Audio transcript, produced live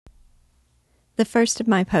The first of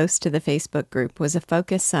my posts to the Facebook group was a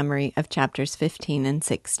focused summary of chapters 15 and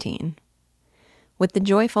 16. With the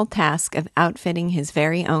joyful task of outfitting his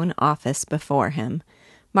very own office before him,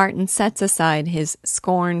 Martin sets aside his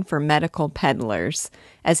scorn for medical peddlers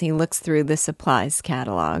as he looks through the supplies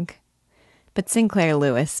catalog. But Sinclair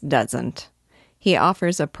Lewis doesn't. He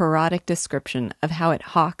offers a parodic description of how it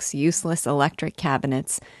hawks useless electric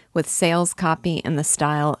cabinets with sales copy in the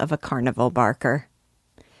style of a carnival barker.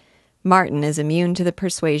 Martin is immune to the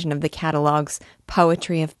persuasion of the catalog's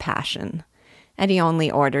poetry of passion, and he only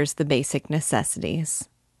orders the basic necessities.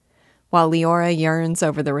 While Leora yearns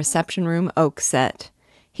over the reception room oak set,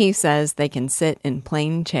 he says they can sit in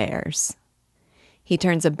plain chairs. He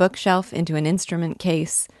turns a bookshelf into an instrument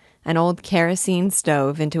case, an old kerosene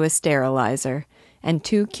stove into a sterilizer, and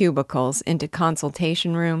 2 cubicles into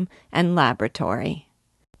consultation room and laboratory.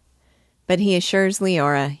 But he assures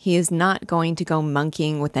Leora he is not going to go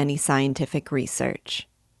monkeying with any scientific research.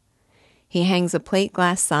 He hangs a plate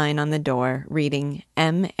glass sign on the door reading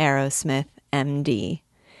M. Arrowsmith, M.D.,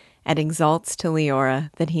 and exalts to Leora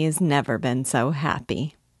that he has never been so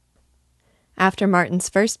happy. After Martin's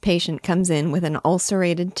first patient comes in with an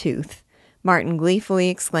ulcerated tooth, Martin gleefully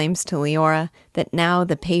exclaims to Leora that now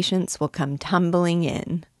the patients will come tumbling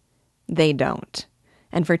in. They don't,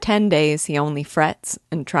 and for 10 days he only frets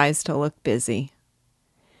and tries to look busy.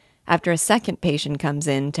 After a second patient comes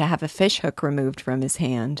in to have a fishhook removed from his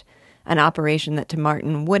hand, an operation that to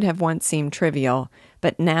Martin would have once seemed trivial,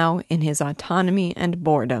 but now, in his autonomy and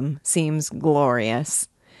boredom, seems glorious,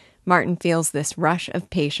 Martin feels this rush of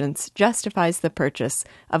patients justifies the purchase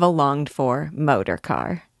of a longed-for motor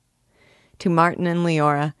car. To Martin and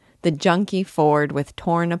Leora, the junky Ford with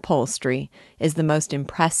torn upholstery is the most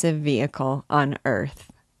impressive vehicle on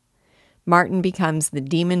Earth. Martin becomes the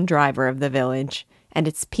demon driver of the village, and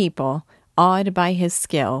its people, awed by his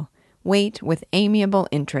skill, wait with amiable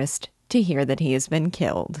interest to hear that he has been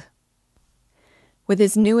killed. With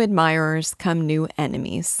his new admirers come new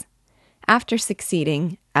enemies. After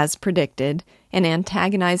succeeding, as predicted, in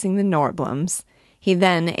antagonizing the Norblums, he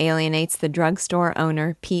then alienates the drugstore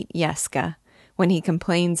owner Pete Yeska when he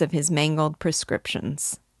complains of his mangled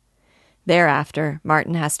prescriptions. Thereafter,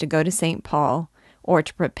 Martin has to go to St. Paul or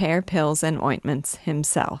to prepare pills and ointments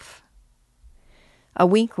himself. A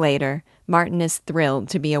week later, Martin is thrilled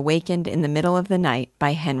to be awakened in the middle of the night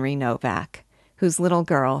by Henry Novak, whose little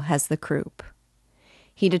girl has the croup.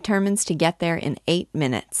 He determines to get there in 8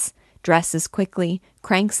 minutes, dresses quickly,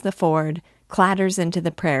 cranks the Ford, clatters into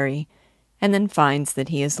the prairie, and then finds that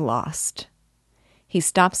he is lost. He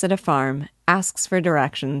stops at a farm, asks for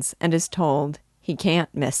directions, and is told he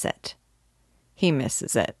can't miss it. He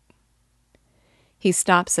misses it. He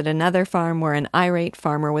stops at another farm where an irate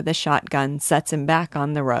farmer with a shotgun sets him back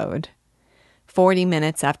on the road. 40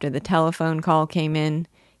 minutes after the telephone call came in,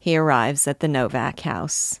 he arrives at the Novak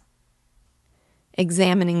house.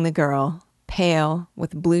 Examining the girl, pale,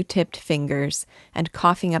 with blue-tipped fingers, and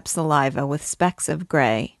coughing up saliva with specks of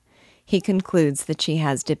gray, he concludes that she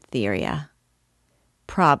has diphtheria.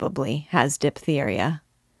 Probably has diphtheria.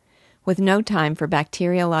 With no time for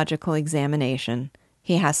bacteriological examination,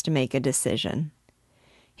 he has to make a decision.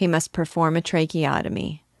 He must perform a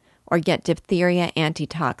tracheotomy, or get diphtheria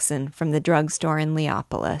antitoxin from the drugstore in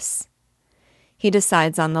Leopolis. He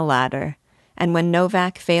decides on the latter, and when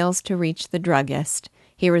Novak fails to reach the druggist,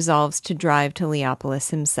 he resolves to drive to Leopolis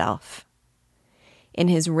himself. In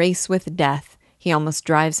his race with death, he almost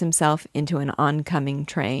drives himself into an oncoming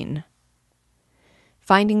train.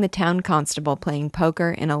 Finding the town constable playing poker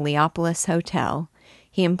in a Leopolis hotel,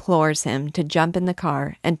 he implores him to jump in the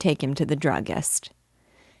car and take him to the druggist.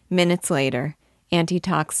 Minutes later,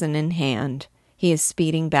 antitoxin in hand, he is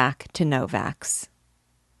speeding back to Novak's.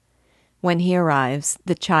 When he arrives,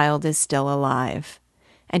 the child is still alive,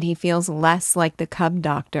 and he feels less like the cub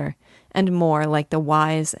doctor and more like the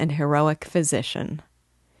wise and heroic physician.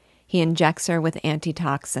 He injects her with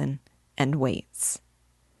antitoxin and waits.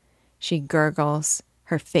 She gurgles,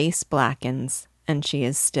 her face blackens, and she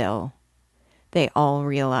is still. They all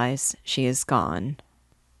realize she is gone.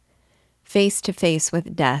 Face to face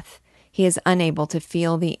with death, he is unable to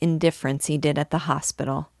feel the indifference he did at the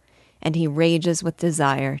hospital, and he rages with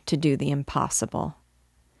desire to do the impossible.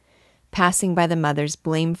 Passing by the mother's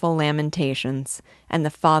blameful lamentations and the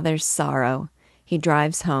father's sorrow, he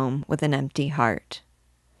drives home with an empty heart.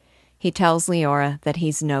 He tells Leora that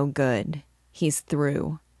he's no good, he's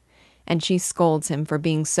through, and she scolds him for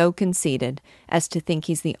being so conceited as to think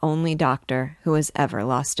he's the only doctor who has ever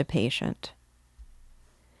lost a patient.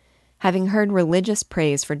 Having heard religious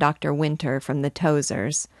praise for Dr. Winter from the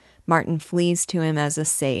Tozers, Martin flees to him as a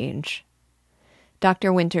sage.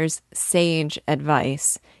 Dr. Winter's sage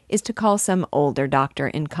advice is to call some older doctor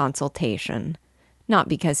in consultation, not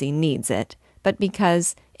because he needs it, but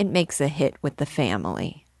because it makes a hit with the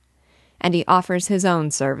family. And he offers his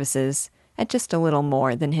own services at just a little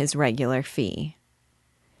more than his regular fee.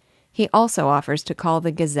 He also offers to call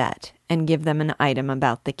the Gazette and give them an item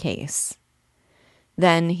about the case.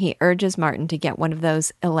 Then he urges Martin to get one of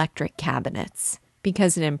those electric cabinets,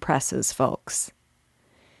 because it impresses folks.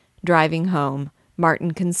 Driving home,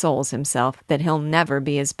 Martin consoles himself that he'll never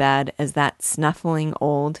be as bad as that snuffling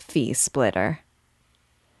old fee splitter.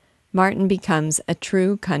 Martin becomes a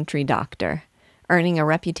true country doctor, earning a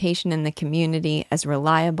reputation in the community as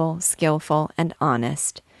reliable, skillful, and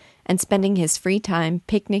honest, and spending his free time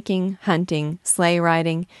picnicking, hunting, sleigh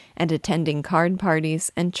riding, and attending card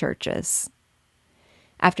parties and churches.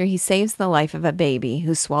 After he saves the life of a baby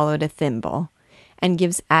who swallowed a thimble, and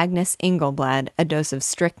gives Agnes Engelblad a dose of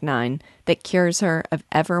strychnine that cures her of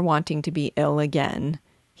ever wanting to be ill again,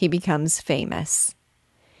 he becomes famous.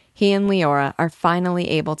 He and Leora are finally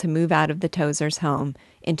able to move out of the Tozers' home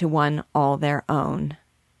into one all their own.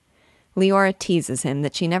 Leora teases him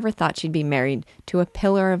that she never thought she'd be married to a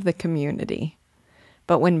pillar of the community.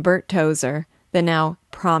 But when Bert Tozer, the now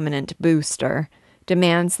prominent booster,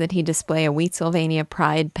 demands that he display a Wheatsylvania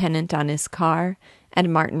Pride pennant on his car,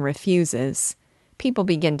 and Martin refuses, people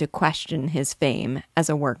begin to question his fame as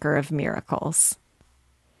a worker of miracles.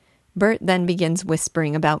 Bert then begins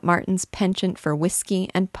whispering about Martin's penchant for whiskey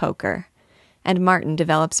and poker, and Martin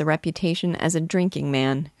develops a reputation as a drinking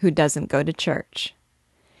man who doesn't go to church.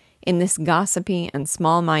 In this gossipy and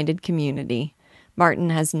small-minded community,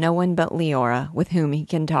 Martin has no one but Leora with whom he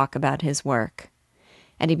can talk about his work,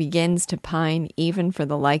 and he begins to pine even for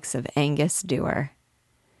the likes of Angus Dewar.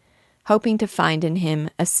 Hoping to find in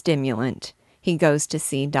him a stimulant, he goes to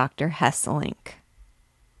see Dr. Hesselink.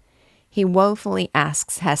 He woefully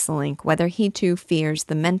asks Hesselink whether he too fears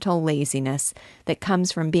the mental laziness that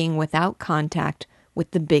comes from being without contact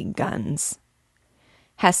with the big guns.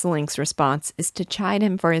 Hesselink's response is to chide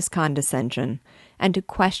him for his condescension and to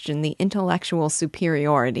question the intellectual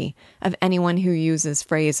superiority of anyone who uses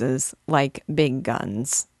phrases like big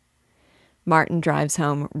guns. Martin drives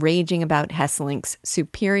home raging about Hesselink's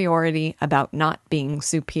superiority about not being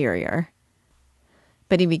superior.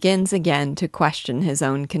 But he begins again to question his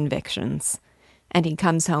own convictions, and he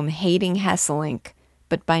comes home hating Hesselink,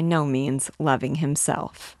 but by no means loving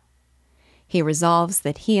himself. He resolves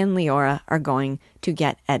that he and Leora are going to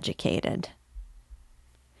get educated.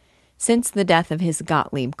 Since the death of his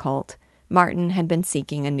Gottlieb cult, Martin had been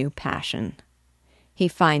seeking a new passion. He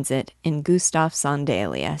finds it in Gustav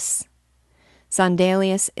Sandelius.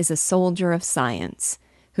 Sandelius is a soldier of science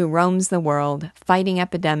who roams the world, fighting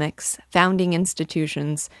epidemics, founding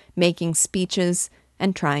institutions, making speeches,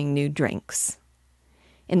 and trying new drinks.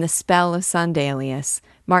 In the spell of Sandelius,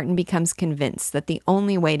 Martin becomes convinced that the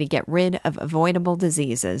only way to get rid of avoidable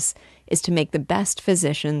diseases is to make the best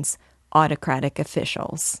physicians autocratic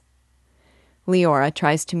officials. Leora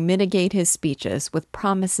tries to mitigate his speeches with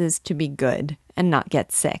promises to be good and not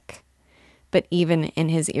get sick. But even in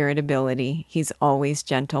his irritability, he's always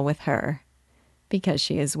gentle with her, because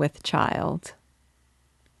she is with child.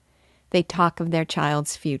 They talk of their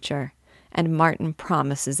child's future, and Martin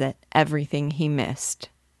promises it everything he missed.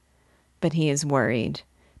 But he is worried,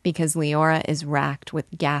 because Leora is racked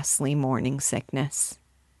with ghastly morning sickness.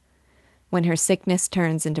 When her sickness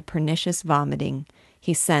turns into pernicious vomiting,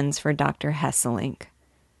 he sends for Dr. Hesselink,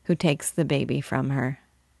 who takes the baby from her,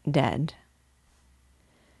 dead.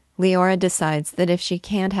 Leora decides that if she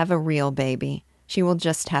can't have a real baby, she will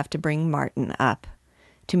just have to bring Martin up,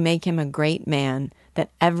 to make him a great man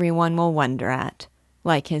that everyone will wonder at,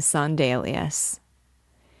 like his Sandelius.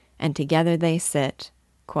 And together they sit,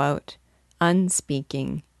 quote,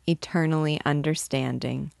 unspeaking, eternally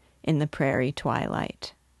understanding, in the prairie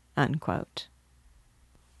twilight, unquote.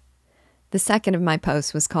 The second of my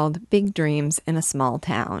posts was called Big Dreams in a Small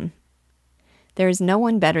Town. There is no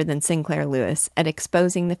one better than Sinclair Lewis at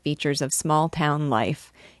exposing the features of small-town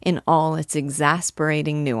life in all its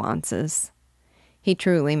exasperating nuances. He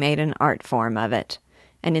truly made an art form of it,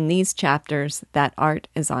 and in these chapters that art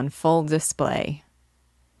is on full display.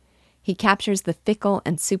 He captures the fickle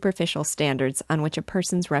and superficial standards on which a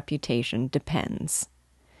person's reputation depends.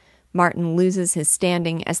 Martin loses his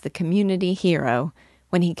standing as the community hero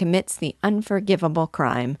when he commits the unforgivable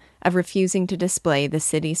crime of refusing to display the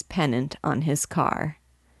city's pennant on his car.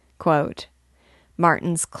 Quote,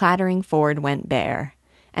 Martin's clattering Ford went bare,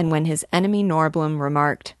 and when his enemy Norblom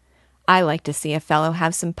remarked, "I like to see a fellow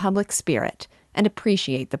have some public spirit and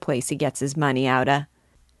appreciate the place he gets his money out of,"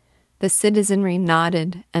 the citizenry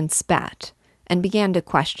nodded and spat and began to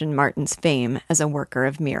question Martin's fame as a worker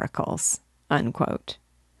of miracles, unquote.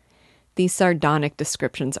 These sardonic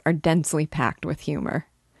descriptions are densely packed with humor.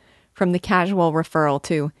 From the casual referral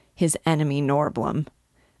to his enemy Norblum,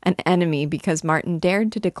 an enemy because Martin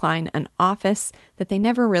dared to decline an office that they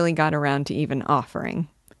never really got around to even offering,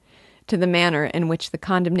 to the manner in which the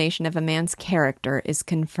condemnation of a man's character is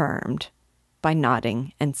confirmed by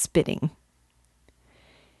nodding and spitting.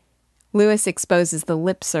 Lewis exposes the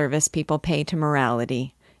lip service people pay to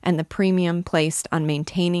morality and the premium placed on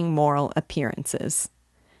maintaining moral appearances.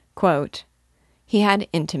 Quote, he had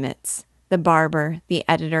intimates, the barber, the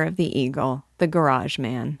editor of the Eagle, the garage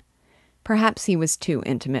man. Perhaps he was too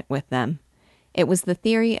intimate with them. It was the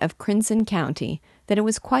theory of Crimson County that it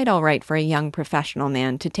was quite all right for a young professional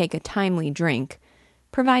man to take a timely drink,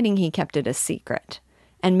 providing he kept it a secret,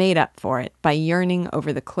 and made up for it by yearning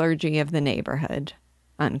over the clergy of the neighborhood,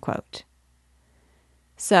 unquote.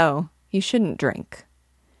 So, you shouldn't drink.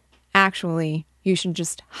 Actually, you should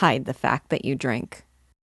just hide the fact that you drink.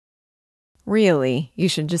 Really, you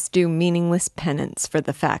should just do meaningless penance for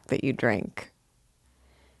the fact that you drink.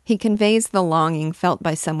 He conveys the longing felt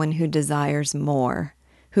by someone who desires more,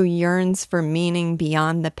 who yearns for meaning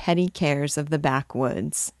beyond the petty cares of the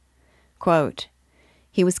backwoods. Quote,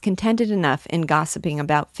 he was contented enough in gossiping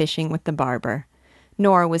about fishing with the barber,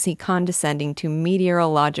 nor was he condescending to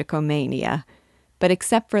meteorologicomania, but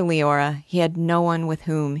except for Leora, he had no one with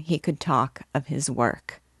whom he could talk of his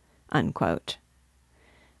work, unquote.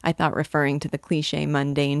 I thought referring to the cliché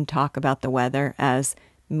mundane talk about the weather as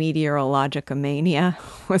meteorologicomania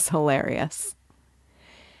was hilarious.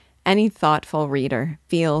 Any thoughtful reader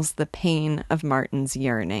feels the pain of Martin's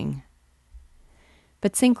yearning.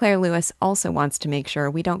 But Sinclair Lewis also wants to make sure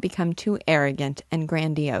we don't become too arrogant and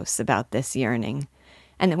grandiose about this yearning,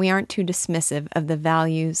 and that we aren't too dismissive of the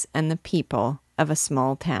values and the people of a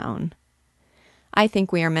small town. I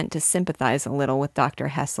think we are meant to sympathize a little with Dr.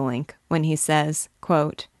 Hesselink when he says,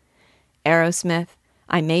 quote, Aerosmith,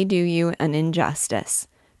 I may do you an injustice,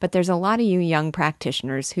 but there's a lot of you young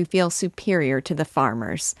practitioners who feel superior to the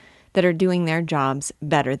farmers that are doing their jobs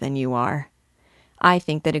better than you are. I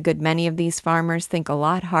think that a good many of these farmers think a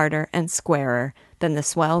lot harder and squarer than the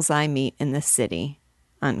swells I meet in the city,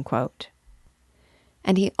 unquote.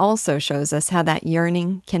 And he also shows us how that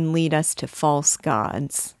yearning can lead us to false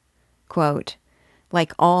gods. Quote,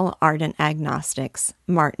 like all ardent agnostics,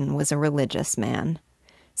 Martin was a religious man.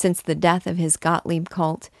 Since the death of his Gottlieb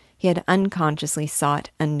cult, he had unconsciously sought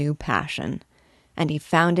a new passion, and he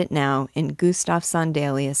found it now in Gustav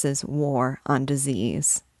Sandelius's War on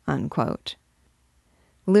Disease, unquote.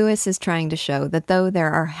 Lewis is trying to show that though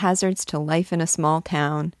there are hazards to life in a small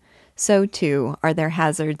town, so too are there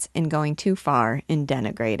hazards in going too far in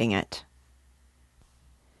denigrating it.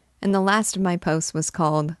 And the last of my posts was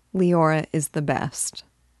called Leora is the Best.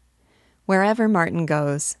 Wherever Martin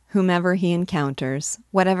goes, whomever he encounters,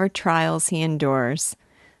 whatever trials he endures,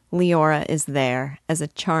 Leora is there as a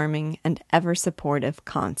charming and ever-supportive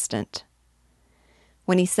constant.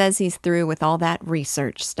 When he says he's through with all that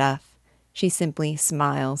research stuff, she simply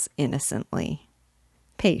smiles innocently,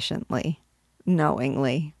 patiently,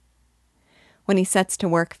 knowingly. When he sets to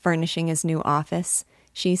work furnishing his new office,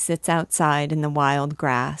 she sits outside in the wild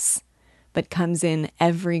grass, but comes in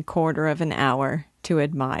every quarter of an hour to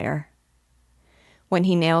admire. When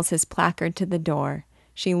he nails his placard to the door,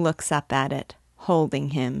 she looks up at it,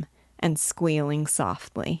 holding him and squealing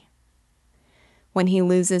softly. When he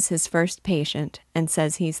loses his first patient and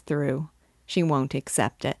says he's through, she won't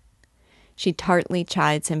accept it. She tartly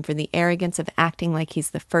chides him for the arrogance of acting like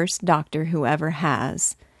he's the first doctor who ever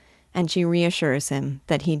has, and she reassures him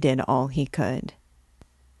that he did all he could.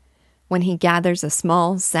 When he gathers a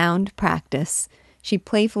small, sound practice, she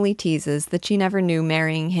playfully teases that she never knew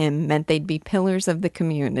marrying him meant they'd be pillars of the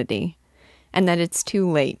community, and that it's too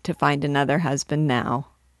late to find another husband now.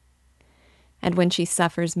 And when she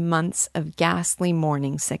suffers months of ghastly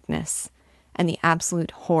morning sickness and the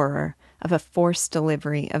absolute horror of a forced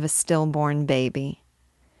delivery of a stillborn baby,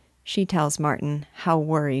 she tells Martin how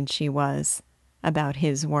worried she was about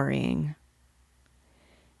his worrying.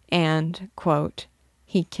 And, quote,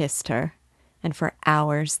 he kissed her, and for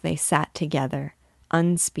hours they sat together,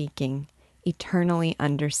 unspeaking, eternally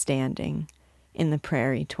understanding, in the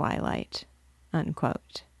prairie twilight,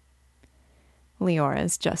 unquote.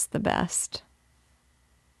 Leora's just the best.